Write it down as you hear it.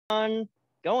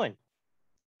going.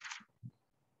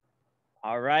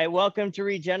 All right, welcome to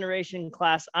Regeneration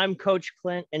class. I'm Coach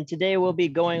Clint, and today we'll be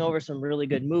going over some really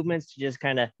good movements to just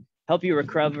kind of help you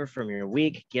recover from your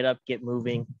week, get up, get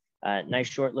moving. Nice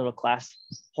short little class.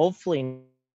 Hopefully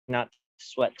not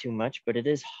sweat too much, but it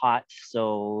is hot,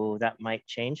 so that might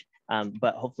change.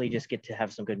 But hopefully just get to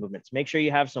have some good movements. Make sure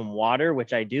you have some water,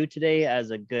 which I do today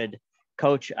as a good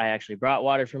coach. I actually brought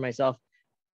water for myself.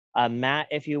 A mat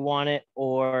if you want it,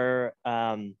 or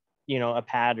a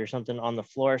pad or something on the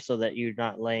floor so that you're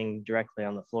not laying directly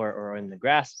on the floor or in the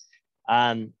grass.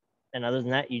 And other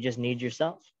than that, you just need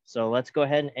yourself. So let's go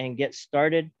ahead and get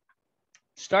started.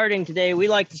 Starting today, we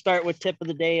like to start with tip of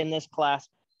the day in this class.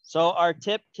 So our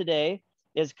tip today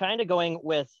is kind of going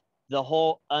with the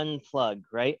whole unplug,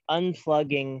 right?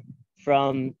 Unplugging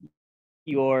from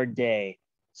your day.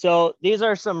 So these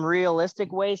are some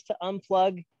realistic ways to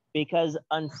unplug, because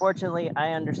unfortunately,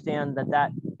 I understand that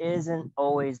that isn't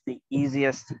always the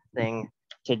easiest thing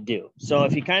to do. So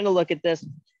if you kind of look at this,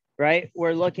 right,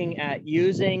 we're looking at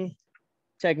using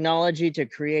technology to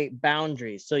create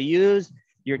boundaries. So use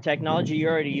your technology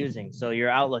you're already using. So your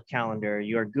Outlook calendar,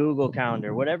 your Google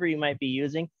calendar, whatever you might be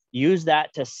using, use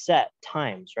that to set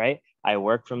times, right? I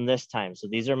work from this time. So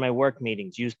these are my work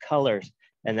meetings. Use colors.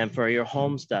 And then for your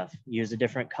home stuff, use a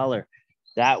different color.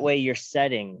 That way you're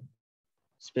setting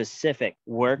specific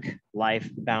work-life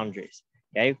boundaries.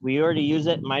 Okay, we already use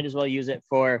it, might as well use it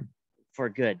for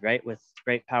good, right? With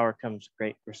great power comes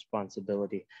great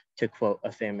responsibility, to quote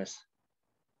a famous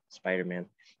Spider-Man.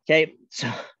 Okay,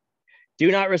 so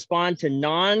do not respond to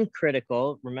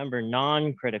non-critical, remember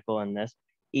non-critical in this,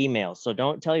 emails. So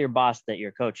don't tell your boss that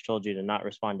your coach told you to not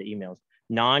respond to emails.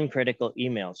 Non-critical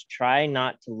emails, try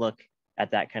not to look at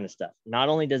that kind of stuff. Not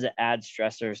only does it add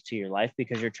stressors to your life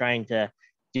because you're trying to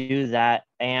do that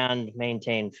and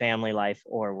maintain family life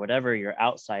or whatever your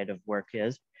outside of work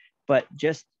is, but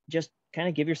just kind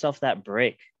of give yourself that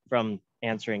break from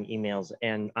answering emails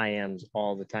and IMs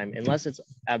all the time, unless it's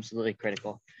absolutely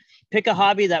critical. Pick a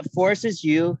hobby that forces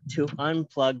you to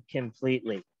unplug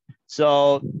completely.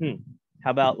 So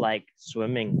how about like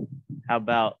swimming? How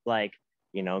about like,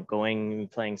 going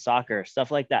and playing soccer,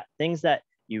 stuff like that. Things that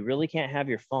you really can't have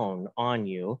your phone on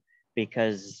you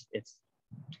because it's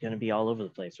going to be all over the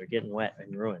place or getting wet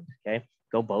and ruined. Okay,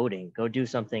 go boating, go do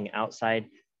something outside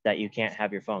that you can't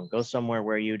have your phone. Go somewhere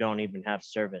where you don't even have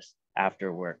service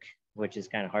after work, which is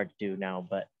kind of hard to do now,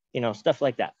 but stuff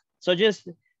like that. So just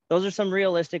those are some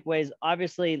realistic ways.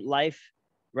 Obviously life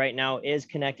right now is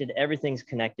connected, everything's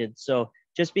connected, so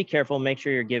just be careful. Make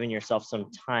sure you're giving yourself some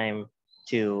time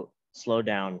to slow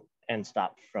down and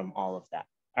stop from all of that.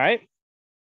 All right.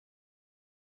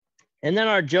 And then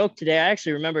our joke today, I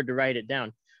actually remembered to write it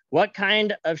down. What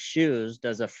kind of shoes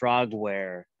does a frog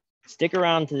wear? Stick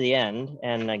around to the end.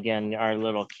 And again, our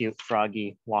little cute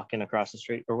froggy walking across the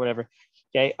street or whatever.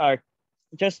 Okay,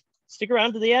 just stick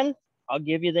around to the end. I'll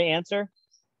give you the answer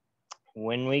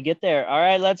when we get there. All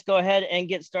right, let's go ahead and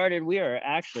get started. We are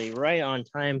actually right on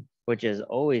time, which is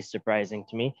always surprising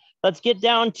to me. Let's get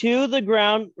down to the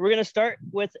ground. We're going to start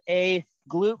with a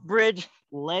glute bridge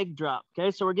leg drop.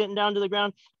 Okay, so we're getting down to the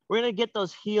ground. We're going to get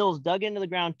those heels dug into the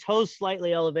ground, toes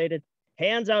slightly elevated,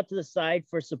 hands out to the side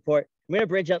for support. I'm going to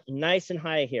bridge up nice and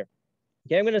high here.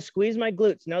 Okay, I'm going to squeeze my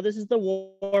glutes. Now, this is the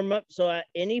warm up. So at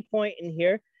any point in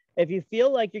here, if you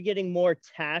feel like you're getting more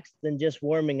taxed than just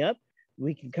warming up,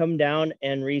 we can come down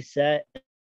and reset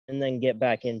and then get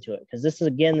back into it. Because this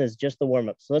is just the warm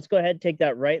up. So let's go ahead and take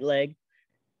that right leg.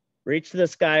 Reach to the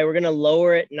sky. We're going to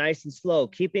lower it nice and slow,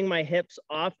 keeping my hips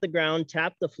off the ground,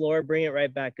 tap the floor, bring it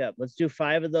right back up. Let's do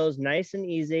 5 of those, nice and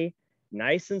easy,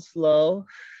 nice and slow.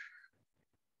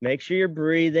 Make sure you're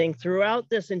breathing throughout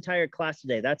this entire class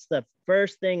today. That's the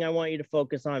first thing I want you to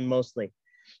focus on mostly,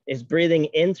 is breathing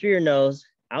in through your nose,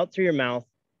 out through your mouth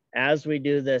as we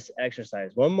do this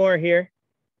exercise. One more here.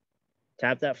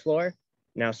 Tap that floor.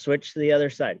 Now switch to the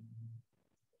other side.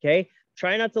 Okay,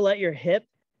 try not to let your hip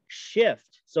shift.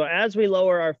 So as we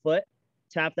lower our foot,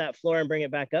 tap that floor and bring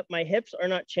it back up. My hips are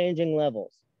not changing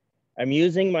levels. I'm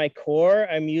using my core.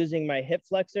 I'm using my hip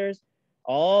flexors,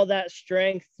 all that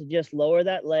strength to just lower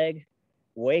that leg,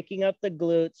 waking up the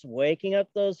glutes, waking up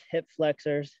those hip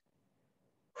flexors,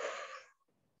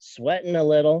 sweating a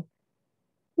little.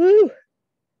 Woo.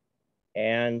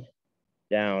 And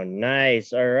down.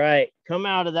 Nice. All right. Come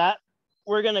out of that.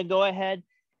 We're going to go ahead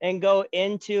and go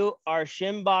into our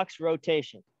shin box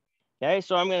rotation. Okay,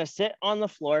 so I'm going to sit on the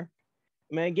floor.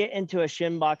 I'm going to get into a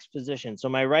shin box position. So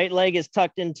my right leg is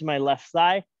tucked into my left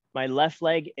thigh. My left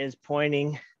leg is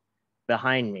pointing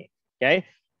behind me. Okay,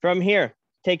 from here,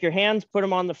 take your hands, put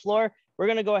them on the floor. We're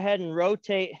going to go ahead and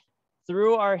rotate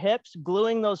through our hips,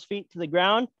 gluing those feet to the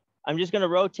ground. I'm just gonna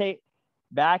rotate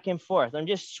back and forth. I'm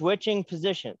just switching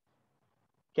position.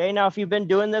 Okay, now if you've been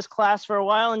doing this class for a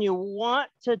while and you want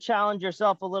to challenge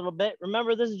yourself a little bit,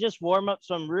 remember this is just warm up.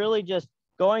 So I'm really just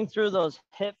going through those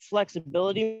hip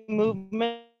flexibility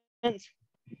movements.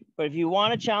 But if you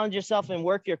want to challenge yourself and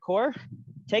work your core,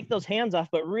 take those hands off,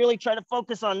 but really try to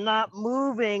focus on not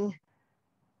moving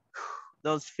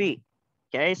those feet.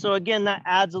 Okay, so again, that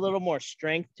adds a little more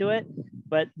strength to it,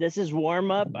 but this is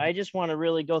warm up. I just want to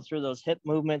really go through those hip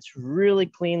movements really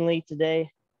cleanly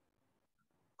today.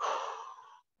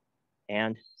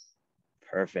 And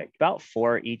perfect, about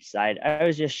 4 each side. I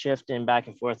was just shifting back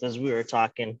and forth as we were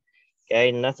talking.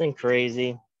 Okay, nothing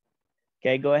crazy.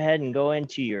 Okay, go ahead and go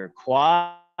into your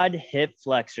quad hip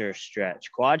flexor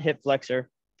stretch. Quad hip flexor,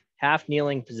 half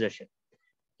kneeling position.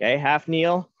 Okay, half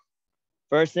kneel.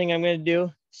 First thing I'm gonna do,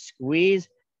 squeeze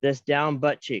this down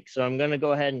butt cheek. So I'm gonna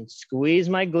go ahead and squeeze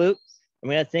my glute. I'm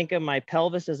gonna think of my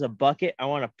pelvis as a bucket. I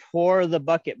wanna pour the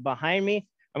bucket behind me.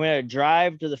 I'm gonna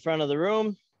drive to the front of the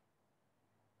room,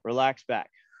 relax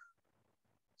back.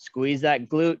 Squeeze that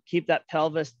glute, keep that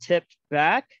pelvis tipped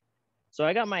back. So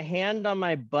I got my hand on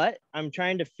my butt. I'm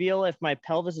trying to feel if my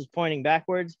pelvis is pointing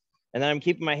backwards, and then I'm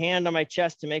keeping my hand on my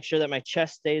chest to make sure that my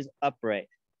chest stays upright.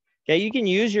 Okay, you can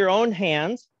use your own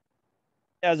hands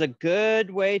as a good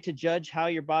way to judge how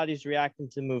your body's reacting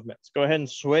to movements. Go ahead and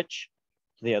switch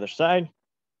to the other side.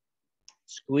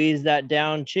 Squeeze that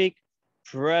down cheek,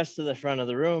 press to the front of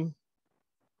the room,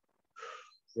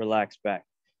 relax back.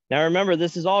 Now remember,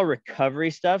 this is all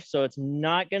recovery stuff, so it's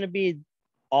not gonna be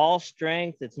all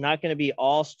strength. It's not gonna be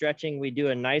all stretching. We do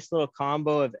a nice little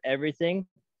combo of everything.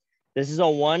 This is a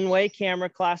one-way camera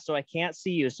class, so I can't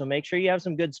see you. So make sure you have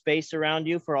some good space around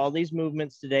you for all these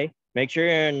movements today. Make sure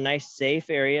you're in a nice, safe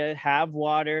area, have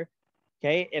water,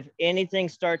 okay? If anything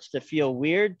starts to feel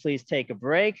weird, please take a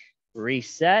break,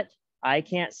 reset. I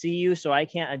can't see you, so I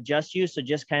can't adjust you. So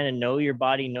just kind of know your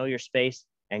body, know your space,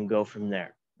 and go from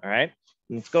there, all right?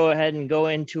 Let's go ahead and go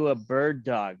into a bird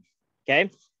dog, okay?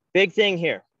 Big thing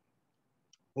here.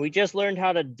 We just learned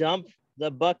how to dump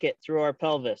the bucket through our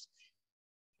pelvis.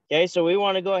 Okay, so we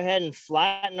want to go ahead and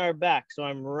flatten our back. So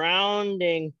I'm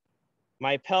rounding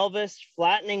my pelvis,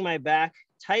 flattening my back,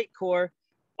 tight core,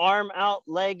 arm out,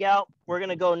 leg out. We're going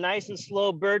to go nice and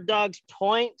slow, bird dogs,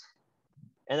 point,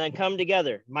 and then come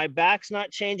together. My back's not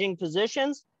changing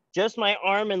positions, just my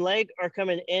arm and leg are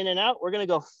coming in and out. We're going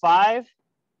to go 5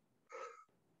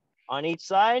 on each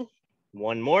side.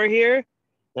 One more here.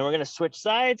 Then we're going to switch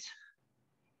sides.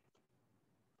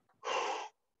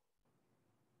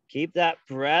 Keep that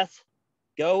breath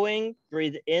going.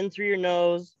 Breathe in through your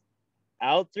nose,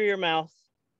 out through your mouth,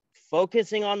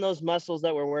 focusing on those muscles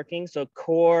that we're working. So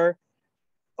core,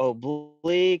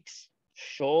 obliques,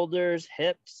 shoulders,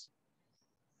 hips,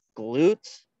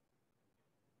 glutes.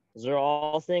 Those are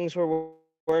all things we're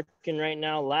working right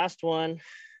now. Last one,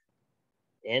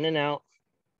 in and out,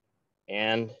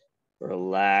 and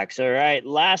relax. All right,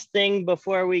 last thing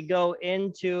before we go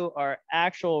into our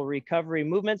actual recovery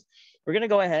movements, we're gonna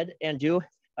go ahead and do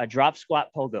a drop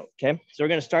squat pogo, okay? So we're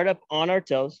gonna start up on our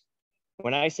toes.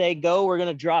 When I say go, we're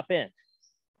gonna drop in.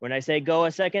 When I say go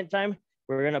a second time,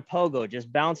 we're gonna pogo,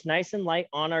 just bounce nice and light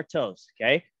on our toes,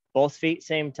 okay? Both feet,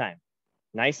 same time.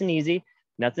 Nice and easy,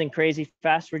 nothing crazy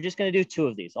fast. We're just gonna do 2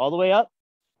 of these, all the way up.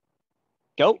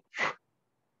 Go,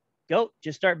 go,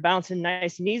 just start bouncing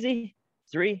nice and easy.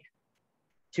 3,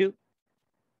 2,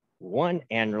 1,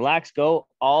 and relax, go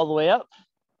all the way up.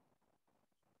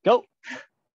 Go,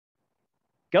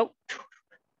 go,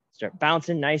 start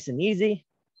bouncing nice and easy.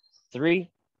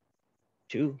 3,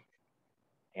 2,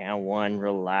 and 1,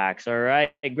 relax. All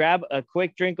right, grab a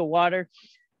quick drink of water.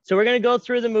 So we're gonna go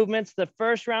through the movements. The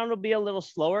first round will be a little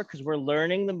slower because we're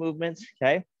learning the movements,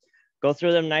 okay? Go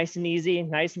through them nice and easy,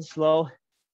 nice and slow.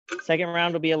 Second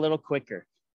round will be a little quicker.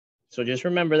 So just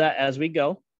remember that as we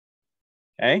go,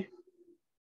 okay?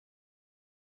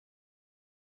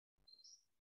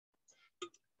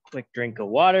 Quick drink of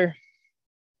water.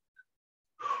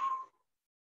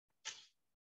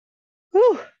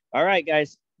 Whew. All right,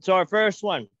 guys. So our first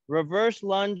one, reverse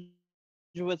lunge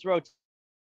with rotation.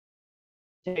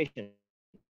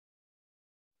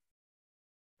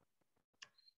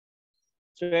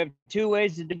 So we have 2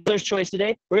 ways to do this choice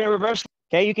today. We're gonna reverse,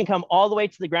 okay? You can come all the way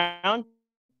to the ground,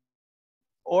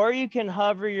 or you can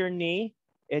hover your knee.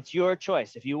 It's your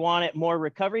choice. If you want it more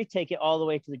recovery, take it all the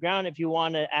way to the ground. If you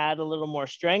want to add a little more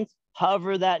strength,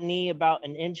 hover that knee about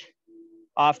 1 inch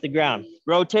off the ground.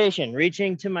 Rotation,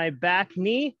 reaching to my back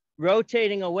knee,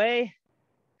 rotating away,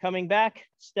 coming back,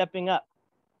 stepping up.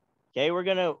 Okay, we're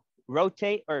gonna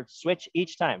rotate or switch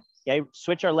each time. Okay,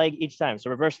 switch our leg each time. So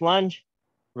reverse lunge,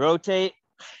 rotate,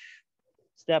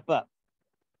 step up.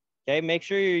 Okay, make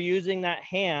sure you're using that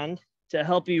hand to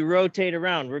help you rotate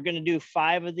around. We're gonna do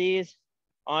 5 of these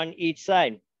on each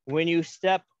side. When you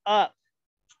step up,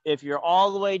 if you're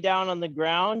all the way down on the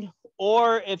ground,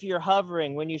 or if you're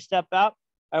hovering, when you step up,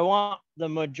 I want the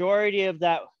majority of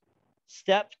that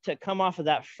step to come off of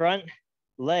that front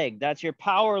leg. That's your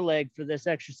power leg for this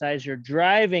exercise. You're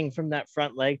driving from that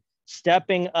front leg,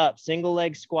 stepping up, single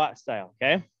leg squat style,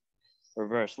 okay?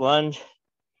 Reverse lunge.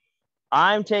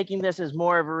 I'm taking this as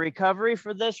more of a recovery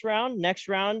for this round. Next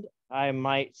round, I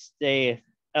might stay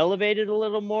elevated a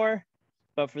little more,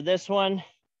 but for this one,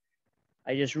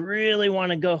 I just really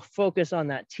want to go focus on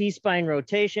that T-spine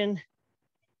rotation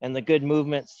and the good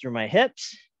movements through my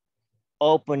hips,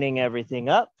 opening everything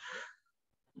up.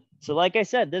 So like I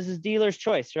said, this is dealer's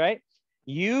choice, right?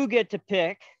 You get to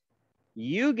pick,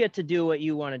 you get to do what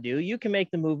you want to do. You can make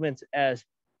the movements as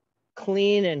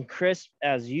clean and crisp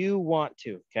as you want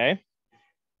to, okay?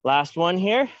 Last one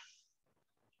here.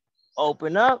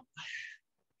 Open up,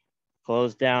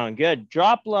 close down, good.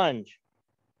 Drop lunge.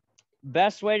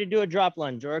 Best way to do a drop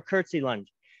lunge or a curtsy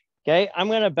lunge. Okay, I'm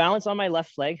gonna balance on my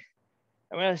left leg.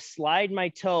 I'm gonna slide my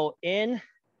toe in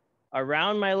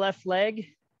around my left leg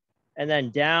and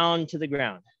then down to the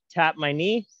ground. Tap my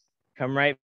knee, come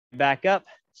right back up,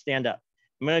 stand up.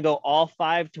 I'm gonna go all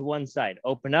 5 to one side.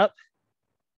 Open up,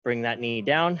 bring that knee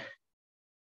down,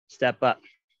 step up,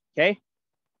 okay?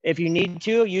 If you need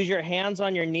to, use your hands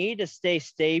on your knee to stay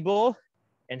stable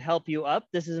and help you up.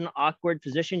 This is an awkward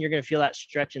position. You're gonna feel that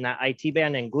stretch in that IT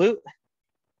band and glute,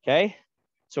 okay?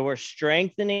 So we're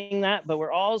strengthening that, but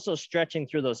we're also stretching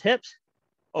through those hips,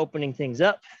 opening things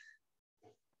up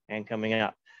and coming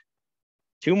up.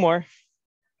 2 more.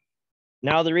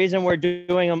 Now, the reason we're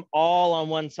doing them all on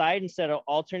one side instead of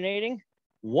alternating,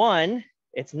 1,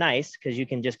 it's nice because you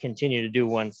can just continue to do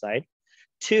one side.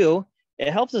 2,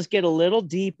 it helps us get a little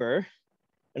deeper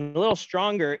and a little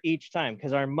stronger each time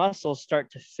because our muscles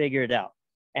start to figure it out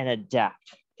and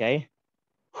adapt, okay?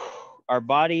 Our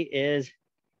body is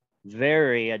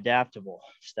very adaptable.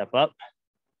 Step up.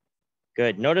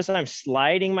 Good. Notice I'm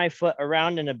sliding my foot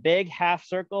around in a big half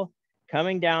circle,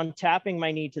 coming down, tapping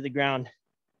my knee to the ground,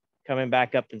 coming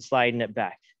back up and sliding it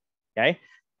back, okay?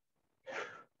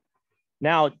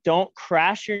 Now, don't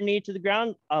crash your knee to the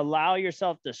ground. Allow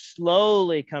yourself to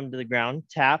slowly come to the ground,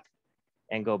 tap,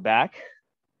 and go back.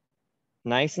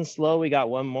 Nice and slow. We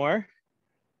got 1 more.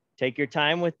 Take your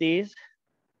time with these.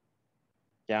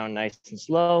 Down nice and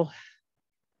slow.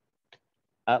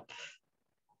 Up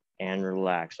and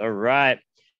relax. All right.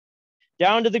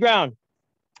 Down to the ground.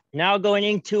 Now going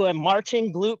into a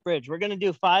marching glute bridge. We're going to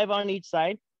do 5 on each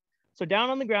side. So down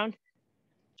on the ground,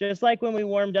 just like when we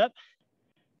warmed up,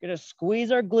 going to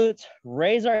squeeze our glutes,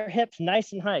 raise our hips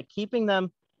nice and high, keeping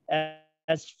them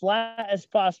as flat as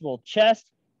possible.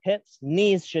 Chest, hips,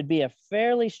 knees should be a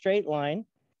fairly straight line,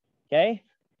 okay?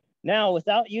 Now,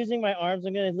 without using my arms,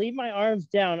 I'm going to leave my arms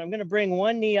down. I'm going to bring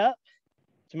one knee up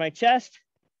to my chest,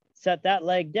 set that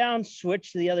leg down,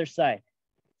 switch to the other side.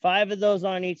 5 of those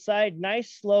on each side,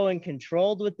 nice, slow, and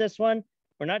controlled with this one.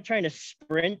 We're not trying to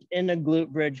sprint in a glute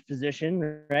bridge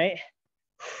position, right?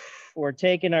 We're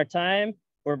taking our time.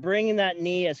 We're bringing that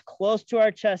knee as close to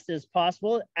our chest as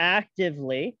possible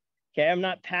actively. Okay, I'm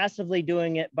not passively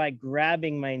doing it by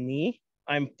grabbing my knee.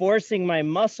 I'm forcing my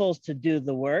muscles to do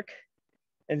the work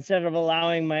instead of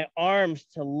allowing my arms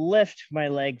to lift my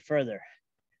leg further.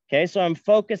 Okay, so I'm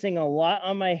focusing a lot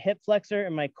on my hip flexor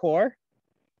and my core,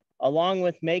 along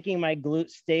with making my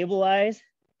glutes stabilize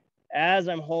as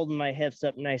I'm holding my hips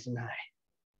up nice and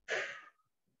high.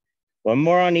 1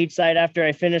 more on each side after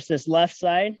I finish this left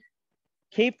side.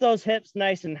 Keep those hips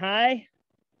nice and high.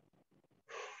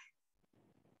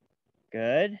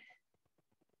 Good.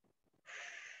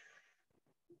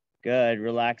 Good,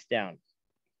 relax down.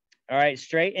 All right,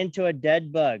 straight into a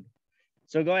dead bug.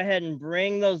 So go ahead and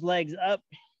bring those legs up,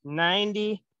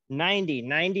 90, 90,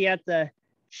 90 at the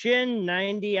shin,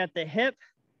 90 at the hip,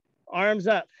 arms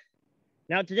up.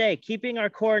 Now today, keeping our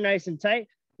core nice and tight,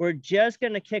 we're just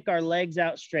gonna kick our legs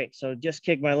out straight. So just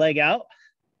kick my leg out,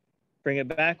 bring it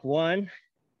back, 1.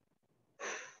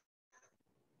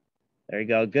 There you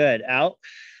go, good, out.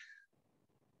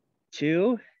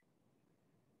 2.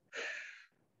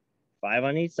 5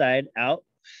 on each side, out.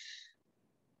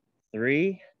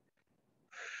 3.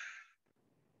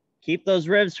 Keep those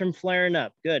ribs from flaring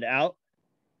up, good, out.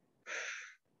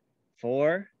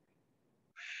 4.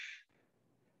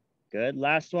 Good,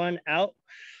 last one, out.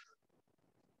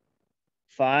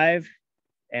 5,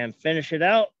 and finish it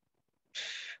out,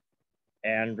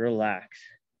 and relax.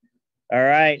 All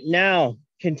right, now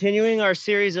continuing our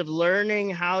series of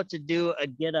learning how to do a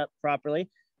get up properly.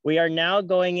 We are now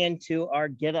going into our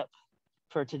get up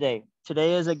for today.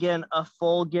 Today is again a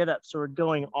full get up. So we're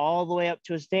going all the way up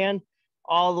to a stand,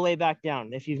 all the way back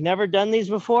down. If you've never done these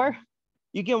before,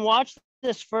 you can watch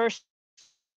this first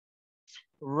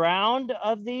round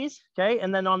of these, okay?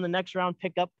 And then on the next round,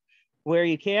 pick up where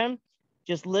you can.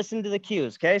 Just listen to the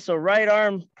cues, okay? So right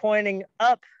arm pointing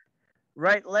up,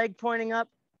 right leg pointing up,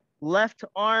 left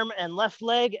arm and left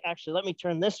leg. Actually, let me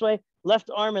turn this way.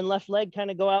 Left arm and left leg kind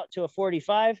of go out to a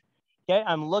 45. Okay,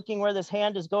 I'm looking where this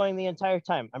hand is going the entire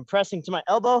time. I'm pressing to my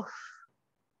elbow,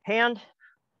 hand,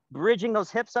 bridging those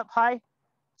hips up high,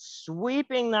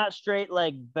 sweeping that straight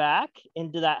leg back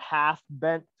into that half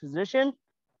bent position,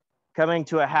 coming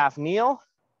to a half kneel,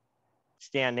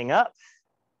 standing up,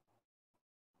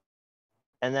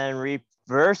 and then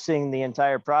reversing the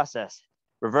entire process.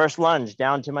 Reverse lunge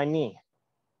down to my knee.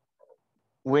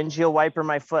 Windshield wiper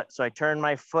my foot. So I turn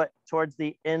my foot towards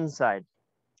the inside.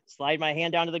 Slide my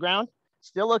hand down to the ground.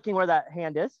 Still looking where that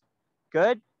hand is.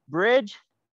 Good. Bridge.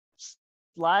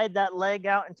 Slide that leg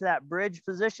out into that bridge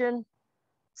position.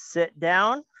 Sit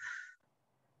down.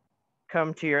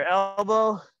 Come to your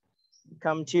elbow.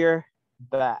 Come to your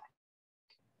back.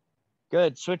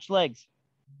 Good. Switch legs.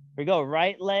 Here we go.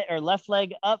 Right leg or left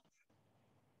leg up.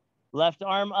 Left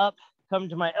arm up. Come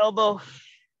to my elbow.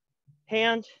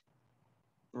 Hand.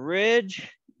 Bridge.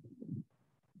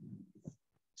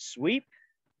 Sweep.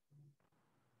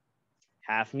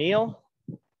 Half kneel.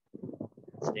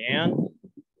 Stand.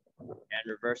 And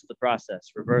reverse the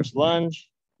process. Reverse lunge.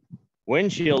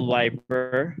 Windshield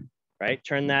wiper. Right.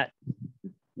 Turn that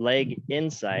leg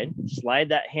inside. Slide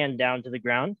that hand down to the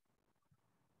ground.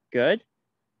 Good.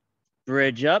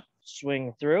 Bridge up.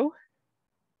 Swing through.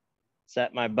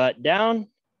 Set my butt down.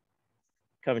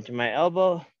 Come to my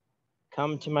elbow.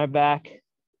 Come to my back.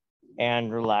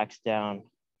 And relax down.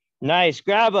 Nice.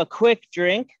 Grab a quick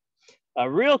drink. A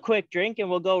real quick drink, and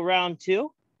we'll go round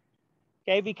two.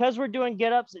 Okay, because we're doing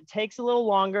get-ups, it takes a little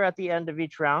longer at the end of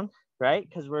each round, right?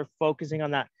 Because we're focusing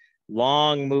on that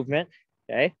long movement,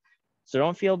 okay? So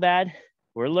don't feel bad.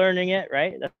 We're learning it,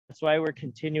 right? That's why we're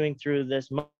continuing through this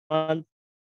month.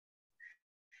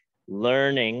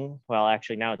 Learning, well,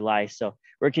 actually now July. So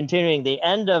we're continuing the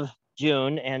end of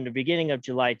June and the beginning of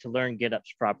July to learn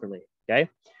get-ups properly, okay?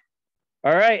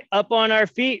 All right, up on our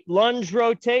feet, lunge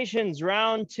rotations,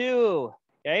 round two.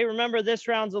 Okay, remember this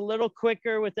round's a little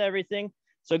quicker with everything.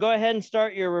 So go ahead and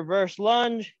start your reverse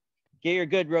lunge, get your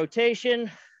good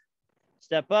rotation,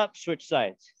 step up, switch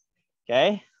sides,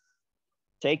 okay?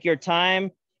 Take your time,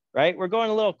 right? We're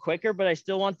going a little quicker, but I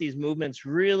still want these movements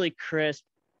really crisp.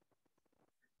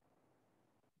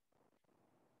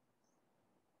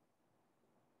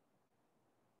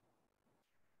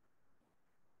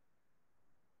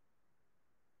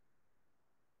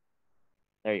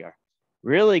 There you are.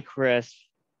 Really crisp.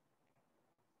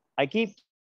 I keep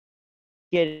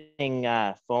getting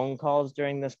phone calls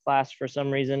during this class for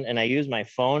some reason, and I use my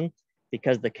phone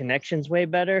because the connection's way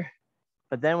better.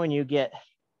 But then when you get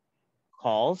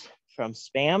calls from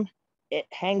spam, it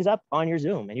hangs up on your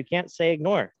Zoom and you can't say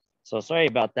ignore. So sorry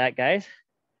about that, guys.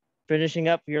 Finishing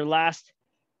up your last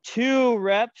 2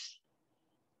 reps.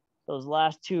 Those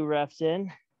last 2 reps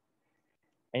in.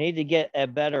 I need to get a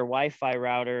better Wi-Fi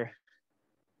router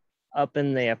up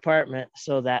in the apartment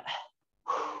so that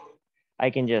I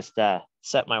can just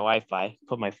set my Wi-Fi,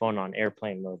 put my phone on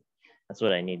airplane mode. That's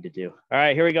what I need to do. All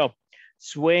right, here we go.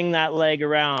 Swing that leg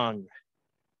around.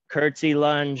 Curtsy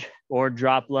lunge or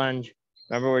drop lunge.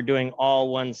 Remember, we're doing all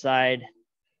one side,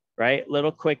 right?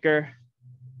 Little quicker.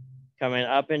 Coming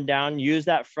up and down. Use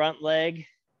that front leg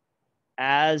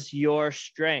as your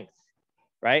strength,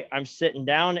 right? I'm sitting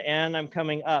down and I'm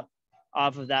coming up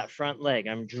off of that front leg.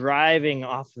 I'm driving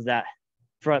off of that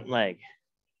front leg.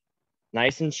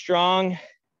 Nice and strong.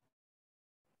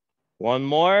 One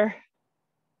more.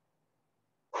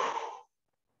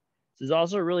 This is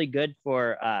also really good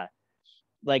for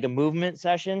like a movement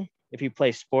session if you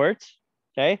play sports,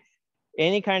 okay?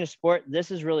 Any kind of sport,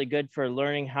 this is really good for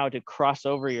learning how to cross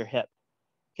over your hip,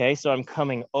 okay? So I'm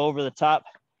coming over the top.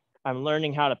 I'm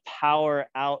learning how to power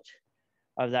out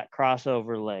of that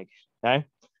crossover leg, okay?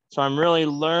 So I'm really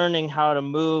learning how to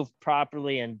move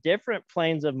properly in different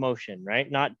planes of motion, right?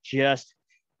 Not just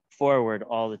forward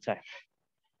all the time.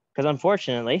 Because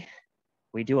unfortunately,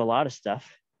 we do a lot of stuff,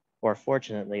 or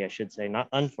fortunately, I should say, not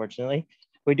unfortunately,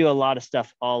 we do a lot of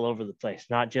stuff all over the place,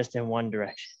 not just in one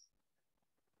direction.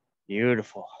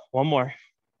 Beautiful. One more.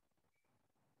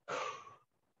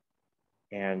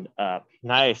 And up.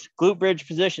 Nice. Glute bridge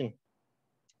position.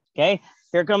 Okay,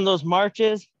 here come those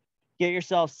marches. Get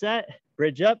yourself set.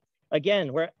 Bridge up.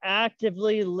 Again, we're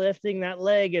actively lifting that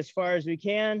leg as far as we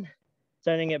can,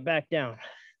 sending it back down.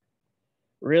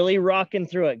 Really rocking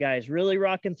through it, guys. Really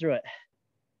rocking through it.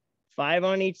 5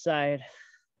 on each side.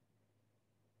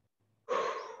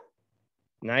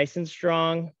 Nice and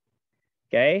strong.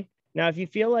 Okay. Now, if you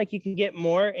feel like you can get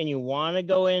more and you want to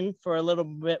go in for a little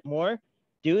bit more,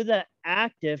 do the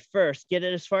active first. Get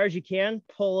it as far as you can.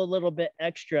 Pull a little bit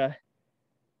extra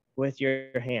with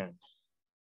your hand.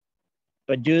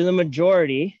 But do the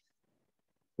majority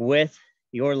with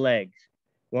your legs.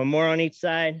 1 more on each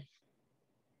side.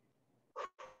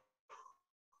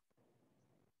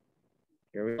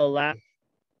 Here we go.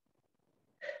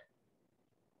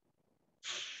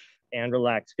 And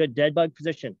relax. Good dead bug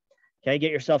position. Okay,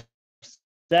 get yourself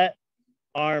set.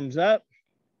 Arms up.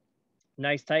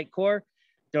 Nice tight core.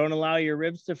 Don't allow your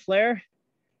ribs to flare.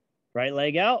 Right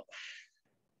leg out.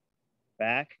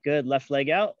 Back. Good. Left leg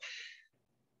out.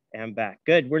 And back.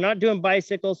 Good. We're not doing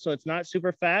bicycles, so it's not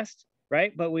super fast,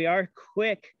 right? But we are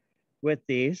quick with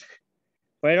these.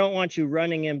 But I don't want you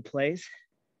running in place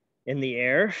in the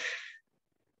air.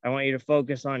 I want you to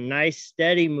focus on nice,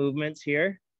 steady movements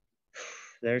here.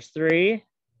 There's 3,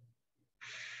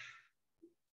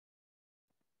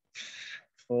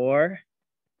 4,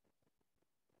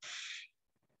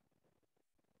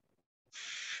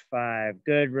 5.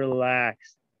 Good,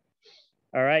 relax.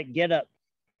 All right, get up.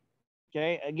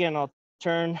 Okay, again, I'll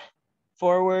turn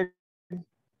forward.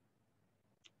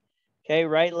 Okay,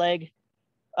 right leg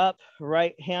up,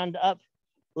 right hand up,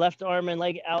 left arm and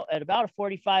leg out at about a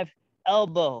 45.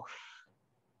 Elbow,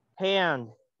 hand,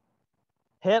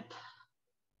 hip.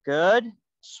 Good.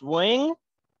 Swing.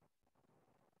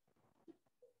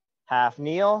 Half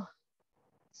kneel.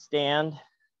 Stand.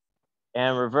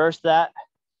 And reverse that.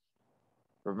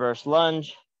 Reverse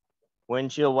lunge.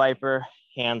 Windshield wiper.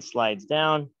 Hand slides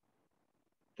down.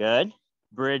 Good.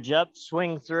 Bridge up.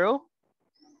 Swing through.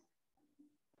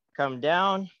 Come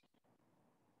down.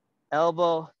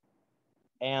 Elbow.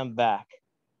 And back.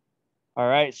 All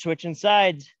right. Switching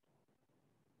sides.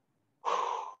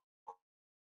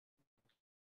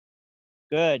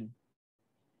 Good.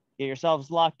 Get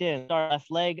yourselves locked in. Start left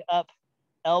leg up,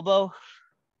 elbow,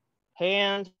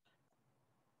 hand,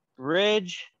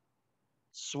 bridge,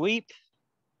 sweep,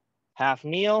 half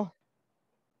kneel,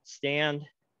 stand.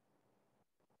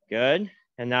 Good.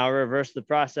 And now reverse the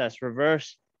process.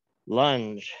 Reverse,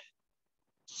 lunge,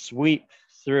 sweep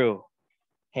through.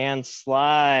 Hand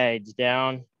slides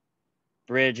down,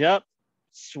 bridge up,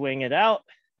 swing it out,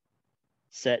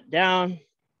 set down,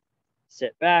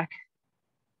 sit back,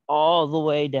 all the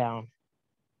way down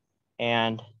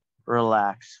and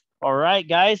relax. All right,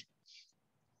 guys,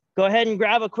 go ahead and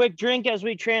grab a quick drink as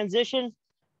we transition.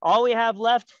 All we have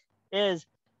left is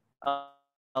a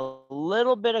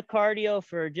little bit of cardio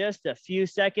for just a few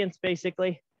seconds,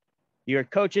 basically. Your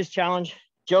coach's challenge,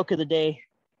 joke of the day,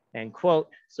 and quote.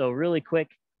 So really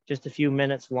quick, just a few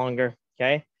minutes longer,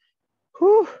 okay?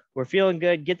 Whew, we're feeling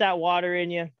good. Get that water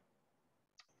in you.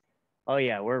 Oh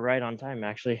yeah, we're right on time,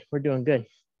 actually. We're doing good.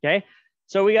 Okay,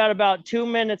 so we got about 2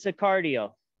 minutes of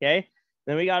cardio, okay?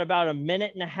 Then we got about 1.5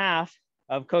 minutes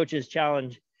of coach's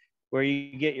challenge where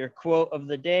you get your quote of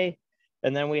the day,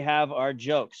 and then we have our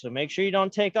joke. So make sure you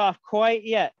don't take off quite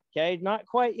yet, okay? Not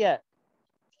quite yet.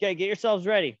 Okay, get yourselves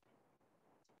ready.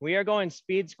 We are going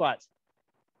speed squats.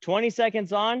 20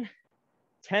 seconds on,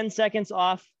 10 seconds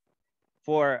off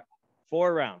for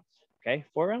 4 rounds, okay?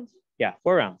 4 rounds? Yeah,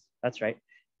 4 rounds, that's right.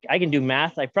 I can do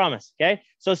math, I promise, okay?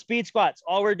 So speed squats,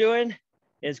 all we're doing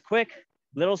is quick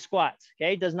little squats,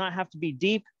 okay? Does not have to be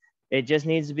deep. It just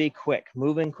needs to be quick,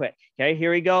 moving quick, okay? Here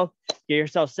we go. Get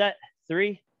yourself set.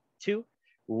 3, 2,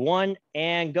 1,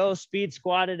 and go. Speed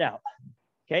squat it out,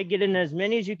 okay? Get in as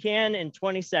many as you can in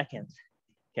 20 seconds,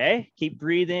 okay? Keep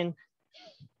breathing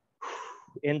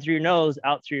in through your nose,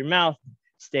 out through your mouth.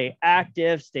 Stay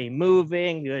active, stay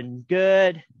moving, good,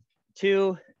 good.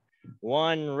 2,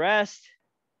 1, rest.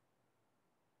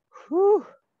 Whew.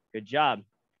 Good job.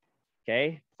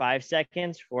 Okay, 5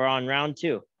 seconds. We're on round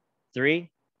 2. 3,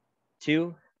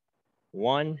 2,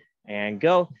 1, and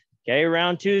go. Okay,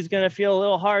 round 2 is going to feel a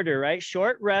little harder, right?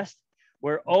 Short rest.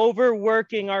 We're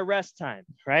overworking our rest time,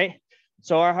 right?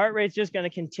 So our heart rate's just going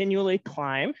to continually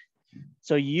climb.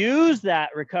 So use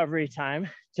that recovery time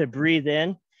to breathe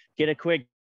in, get a quick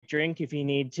drink if you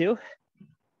need to.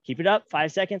 Keep it up.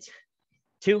 5 seconds.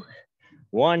 2,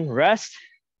 1, rest.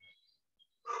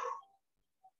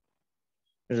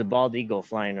 There's a bald eagle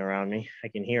flying around me. I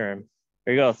can hear him.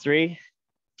 Here we go. 3,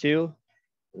 2,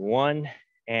 1,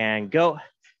 and go.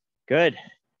 Good.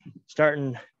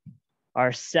 Starting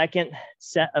our second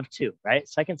set of 2, right?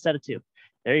 Second set of 2.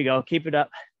 There you go. Keep it up.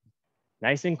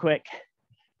 Nice and quick.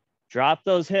 Drop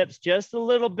those hips just a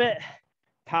little bit.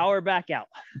 Power back out.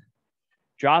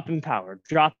 Drop and power.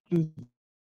 Drop and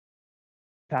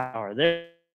power. There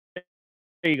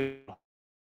you go.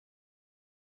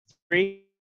 3,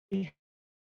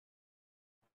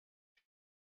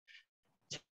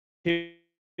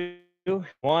 2,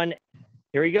 1.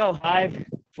 Here we go. 5,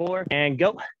 4, and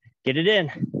go. Get it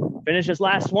in. Finish this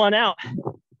last one out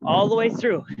all the way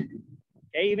through.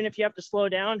 Okay, even if you have to slow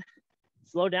down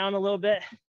a little bit.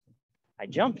 I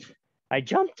jumped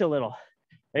a little.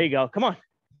 There you go. Come on.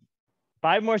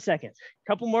 5 more seconds.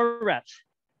 Couple more reps.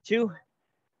 2,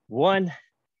 1,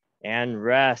 and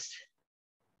rest.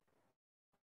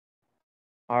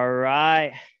 All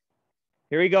right.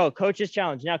 Here we go. Coach's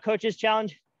challenge. Now, coach's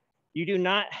challenge, you do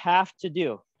not have to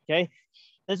do. Okay.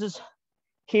 This is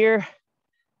here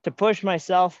to push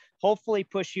myself, hopefully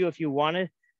push you if you want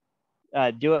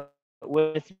to do it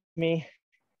with me.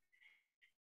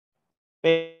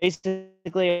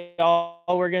 Basically, all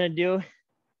we're going to do,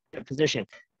 position,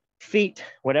 feet,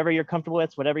 whatever you're comfortable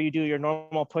with, whatever you do your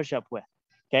normal push-up with.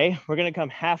 Okay, we're going to come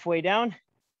halfway down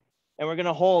and we're going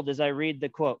to hold as I read the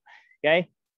quote. Okay,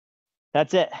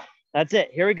 that's it. That's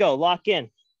it. Here we go. Lock in.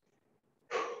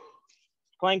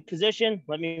 Plank position.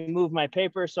 Let me move my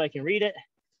paper so I can read it.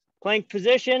 Plank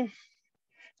position.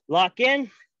 Lock in.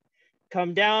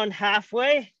 Come down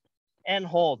halfway and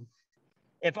hold.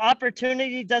 If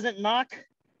opportunity doesn't knock,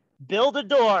 build a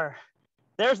door.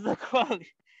 There's the quote.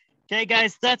 Okay,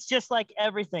 guys, that's just like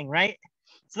everything, right?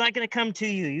 It's not going to come to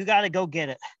you. You got to go get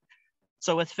it.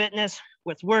 So with fitness,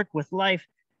 with work, with life,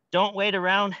 don't wait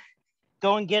around.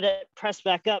 Go and get it. Press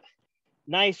back up.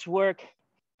 Nice work.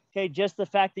 Okay, just the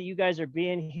fact that you guys are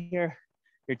being here,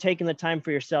 you're taking the time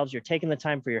for yourselves, you're taking the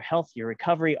time for your health, your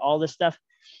recovery, all this stuff.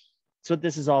 That's what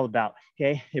this is all about,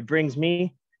 okay? It brings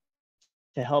me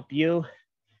to help you.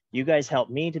 You guys help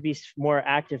me to be more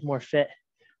active, more fit.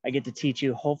 I get to teach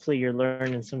you. Hopefully you're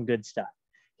learning some good stuff,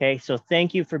 okay? So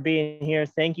thank you for being here.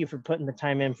 Thank you for putting the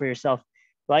time in for yourself.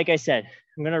 Like I said,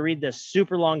 I'm gonna read this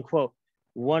super long quote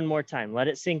one more time. Let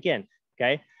it sink in,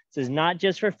 okay? This is not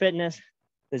just for fitness.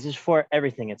 This is for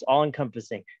everything. It's all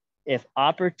encompassing. If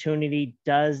opportunity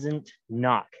does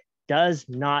not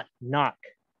knock,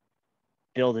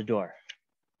 build a door.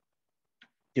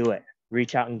 Do it.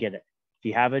 Reach out and get it. If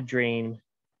you have a dream,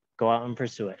 go out and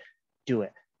pursue it. Do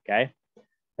it, okay?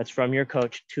 That's from your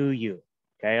coach to you,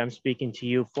 okay? I'm speaking to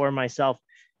you for myself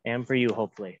and for you,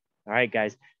 hopefully. All right,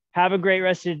 guys. Have a great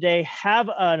rest of the day. Have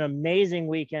an amazing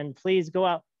weekend. Please go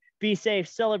out, be safe,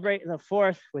 celebrate the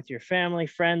 4th with your family,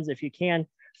 friends, if you can.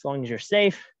 As long as you're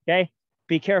safe, okay?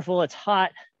 Be careful, it's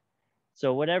hot.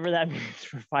 So whatever that means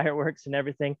for fireworks and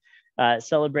everything,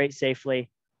 celebrate safely.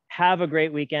 Have a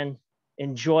great weekend,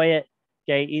 enjoy it,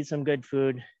 okay? Eat some good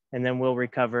food, and then we'll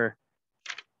recover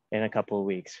in a couple of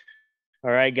weeks. All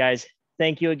right, guys,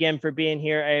 thank you again for being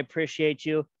here. I appreciate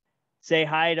you. Say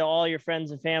hi to all your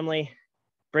friends and family.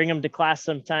 Bring them to class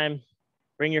sometime.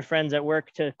 Bring your friends at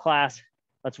work to class.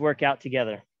 Let's work out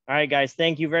together. All right, guys,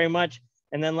 thank you very much.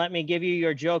 And then let me give you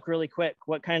your joke really quick.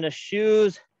 What kind of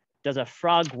shoes does a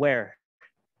frog wear?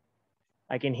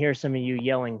 I can hear some of you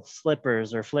yelling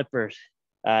slippers or flippers.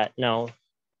 No,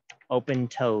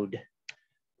 open-toed.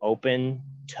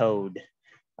 Open-toed.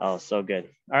 Oh, so good.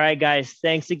 All right, guys,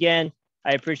 thanks again.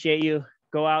 I appreciate you.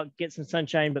 Go out, get some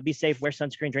sunshine, but be safe, wear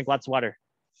sunscreen, drink lots of water.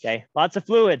 Okay, lots of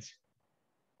fluids.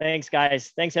 Thanks,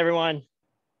 guys. Thanks, everyone.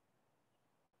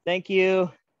 Thank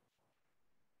you.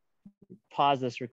 Pause this recording.